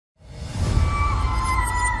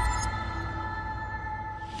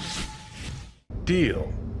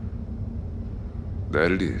Deal.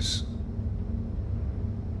 That it is.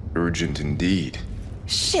 Urgent indeed.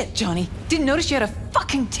 Shit, Johnny. Didn't notice you had a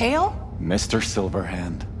fucking tail? Mr.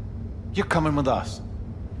 Silverhand, you're coming with us.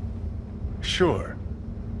 Sure.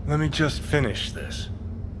 Let me just finish this.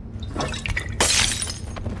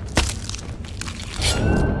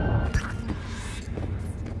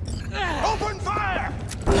 Open fire!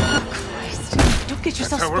 Christ. Don't get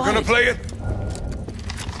yourself That's how we're gonna spotted. play it?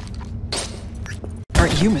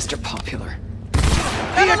 Aren't you Mr. Popular?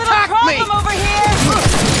 He attacked me! Over here!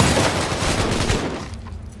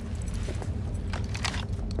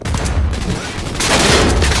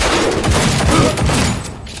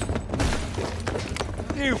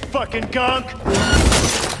 You fucking gunk!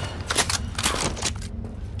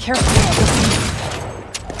 Careful.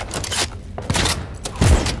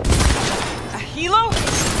 A helo?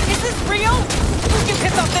 Is this real? Who'd you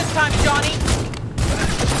piss off this time, Johnny?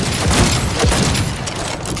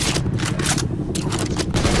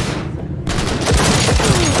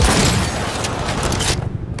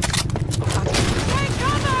 Take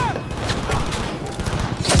cover!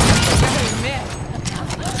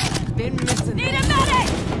 Been missing. Need a medic!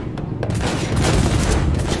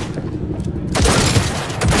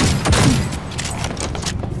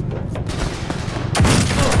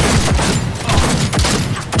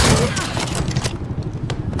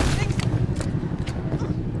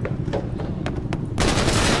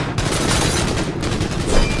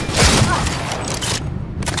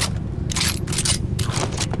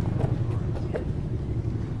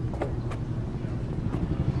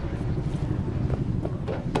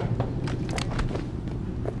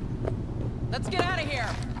 Let's get out of here.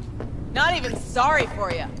 Not even sorry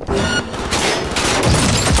for you.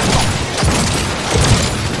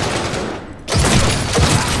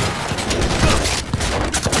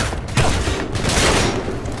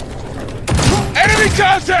 Enemy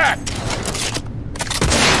contact!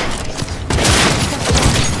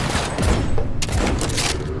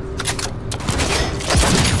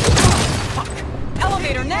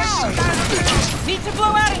 Elevator now! Need to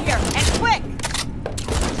blow out of here, and quick!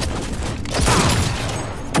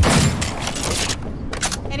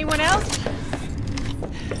 Anyone else?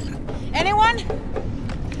 Anyone?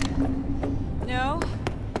 No?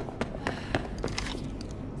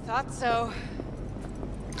 Thought so.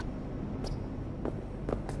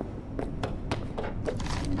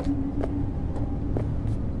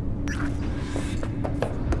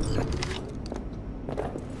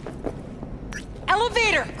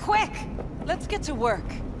 Elevator! Quick! Let's get to work.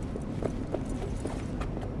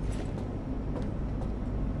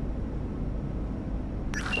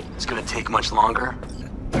 It's gonna take much longer.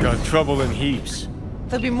 Got trouble in heaps.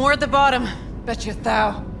 There'll be more at the bottom. Bet you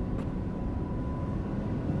thou.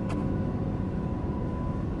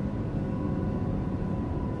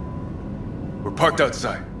 We're parked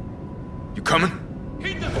outside. You coming?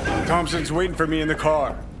 Thompson's waiting for me in the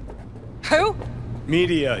car. Who?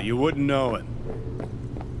 Media, you wouldn't know it.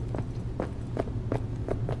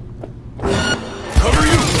 Cover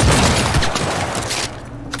you!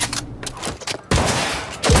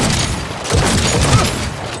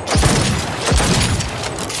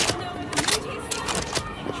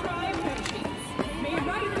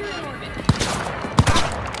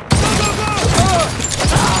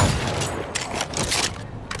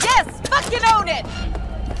 Yes! Fucking own it!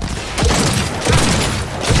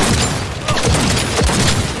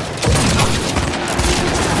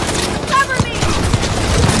 Cover me!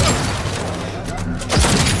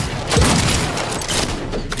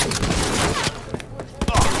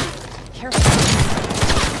 Careful.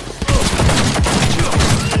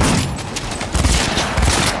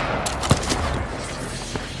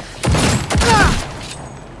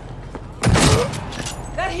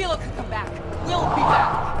 That helo could come back. We'll be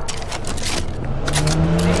back.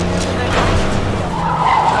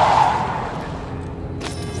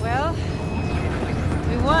 Well,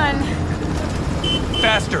 we won.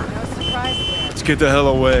 Faster! No surprise there. Let's get the hell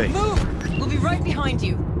away. Move! We'll be right behind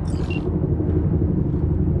you.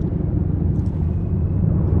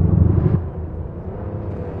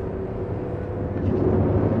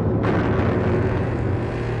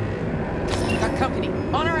 Got company.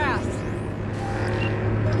 On our ass.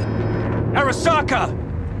 Arasaka!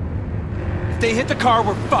 If they hit the car,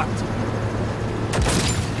 we're fucked.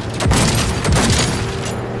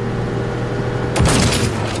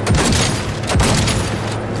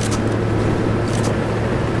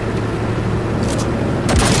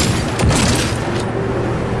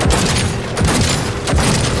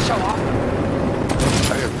 Show off.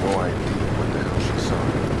 I have no idea what the hell she saw.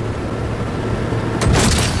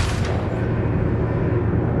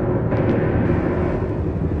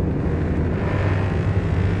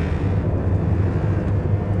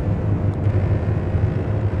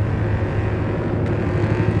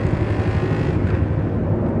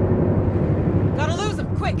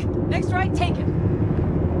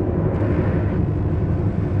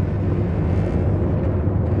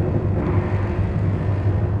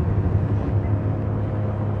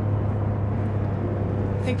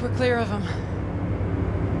 Think we're clear of them.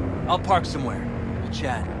 I'll park somewhere. We'll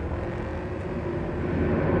chat.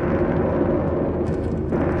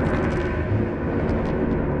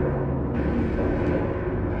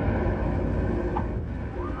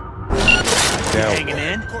 Hanging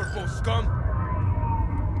in? Corpo scum!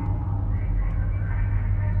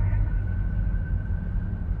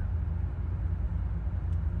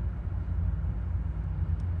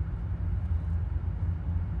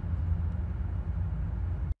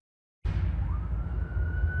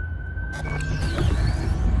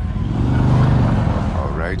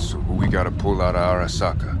 Alright, so who we gotta pull out of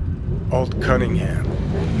Arasaka? Alt Cunningham,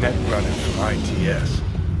 net running from ITS.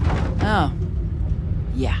 Oh.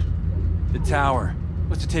 Yeah. The tower.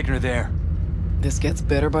 What's taking her there? This gets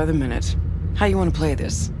better by the minute. How you want to play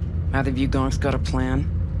this? Either of you gonks got a plan?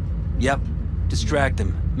 Yep. Distract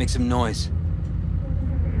him. Make some noise.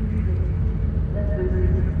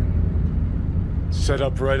 Set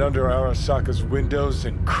up right under Arasaka's windows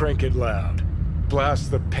and crank it loud.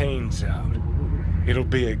 Blast the panes out. It'll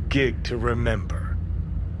be a gig to remember.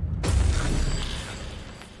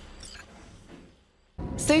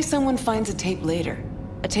 Say someone finds a tape later.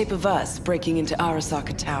 A tape of us breaking into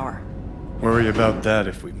Arasaka Tower. Worry about that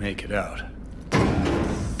if we make it out.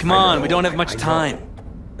 Come on, we don't have much time.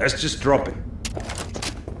 Let's just drop it.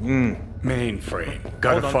 Mainframe.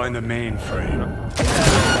 Gotta find the mainframe.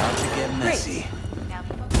 About to get messy.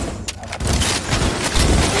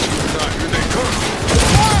 Here they come!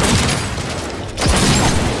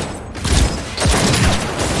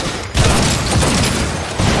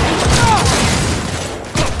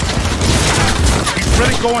 He's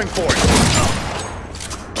really going for it.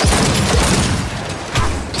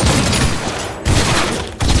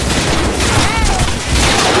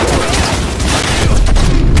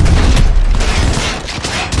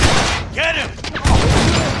 Get him!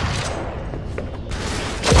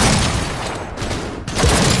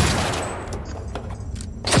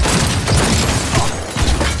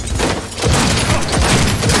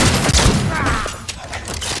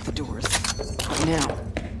 The doors. Now.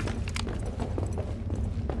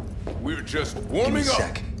 We're just Give me warming a up.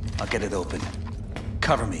 sec. I'll get it open.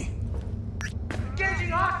 Cover me.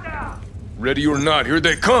 Ready or not, here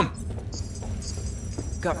they come!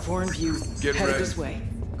 Got four in view. Get Headed ready. this way.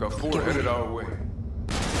 Got four Get headed ready. our way.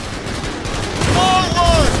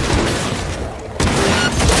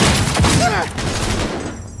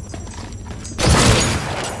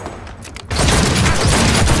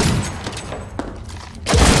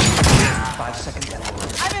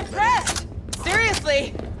 I'm impressed!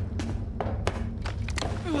 Seriously!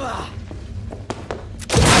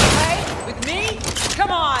 Hey, with me?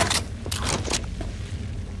 Come on!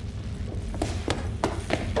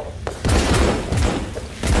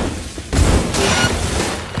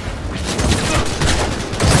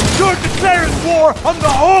 You're declaring war on the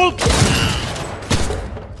whole...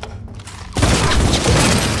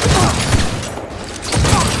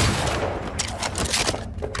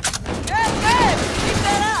 Good, good! Keep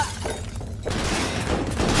that up!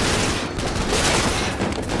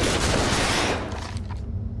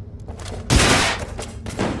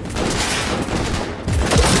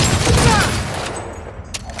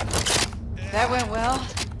 That went well.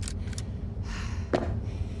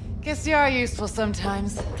 Guess you are useful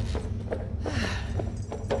sometimes.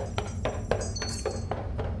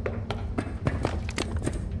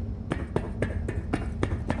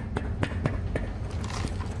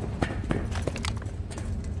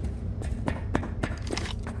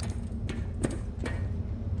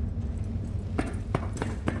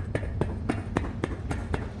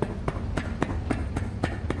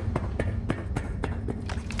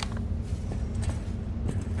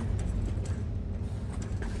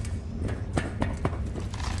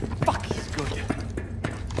 Fuck, he's good.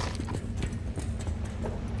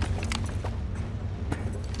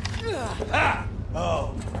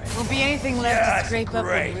 Won't be anything left to scrape up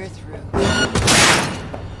when we're through.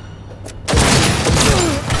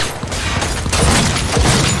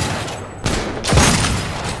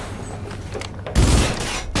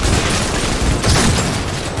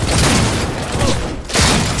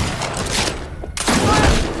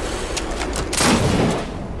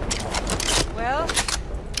 Well,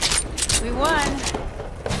 we won.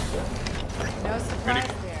 No surprise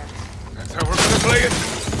there. That's how we're gonna play it.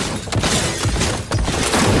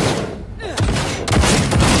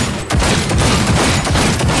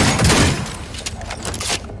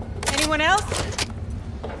 Anyone else?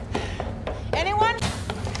 Anyone?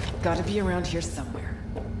 Gotta be around here somewhere.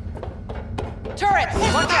 Turrets!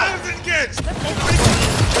 Watch out!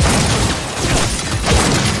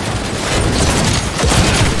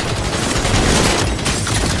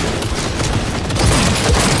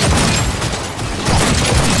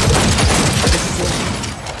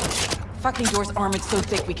 trucking door's armored so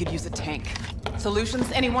thick we could use a tank. Solutions,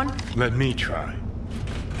 anyone? Let me try.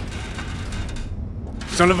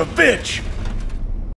 Son of a bitch!